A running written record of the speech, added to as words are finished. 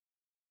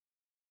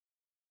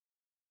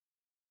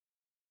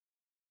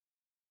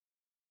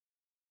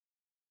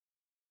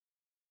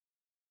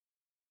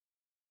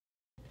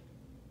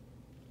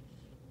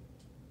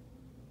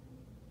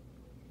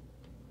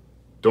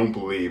Don't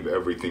believe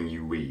everything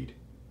you read.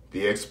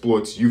 The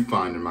exploits you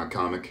find in my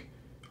comic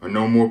are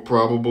no more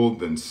probable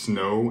than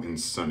snow in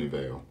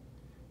Sunnyvale.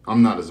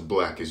 I'm not as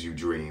black as you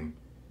dream,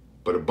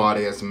 but a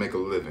body has to make a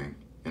living,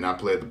 and I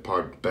play the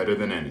part better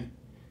than any.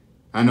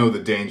 I know the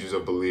dangers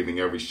of believing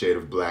every shade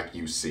of black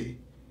you see.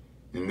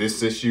 In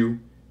this issue,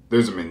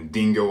 there's a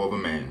Mandingo of a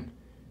man,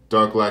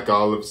 dark like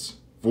olives,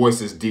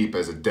 voice as deep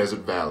as a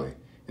desert valley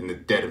in the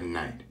dead of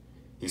night.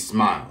 He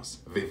smiles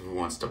as if he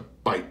wants to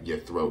bite your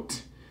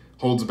throat,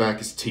 holds back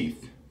his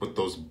teeth with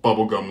those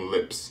bubblegum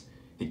lips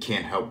he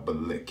can't help but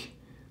lick,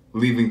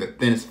 leaving the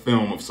thinnest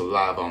film of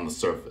saliva on the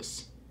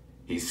surface.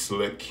 He's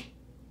slick,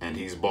 and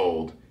he's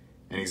bold,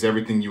 and he's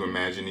everything you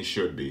imagine he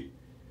should be.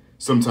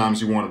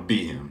 Sometimes you want to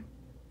be him,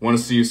 want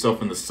to see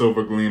yourself in the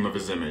silver gleam of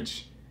his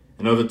image,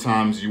 and other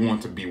times you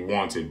want to be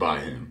wanted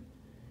by him.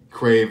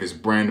 Crave his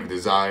brand of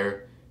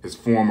desire, his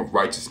form of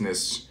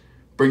righteousness,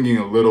 bringing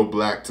a little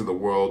black to the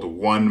world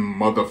one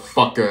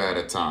motherfucker at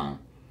a time.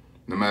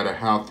 No matter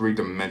how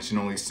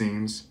three-dimensional he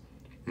seems,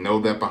 know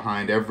that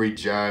behind every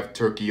jive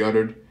turkey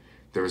uttered,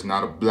 there is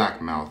not a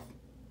black mouth,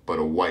 but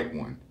a white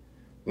one.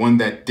 One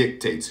that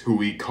dictates who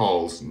he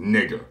calls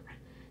nigger,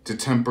 to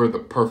temper the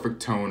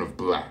perfect tone of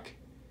black.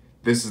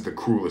 This is the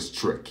cruelest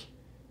trick.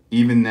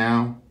 Even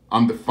now,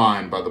 I'm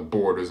defined by the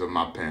borders of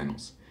my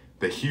panels,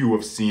 the hue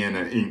of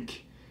sienna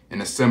ink,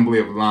 an assembly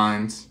of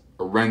lines,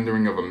 a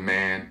rendering of a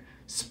man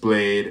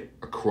splayed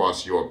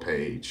across your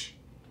page.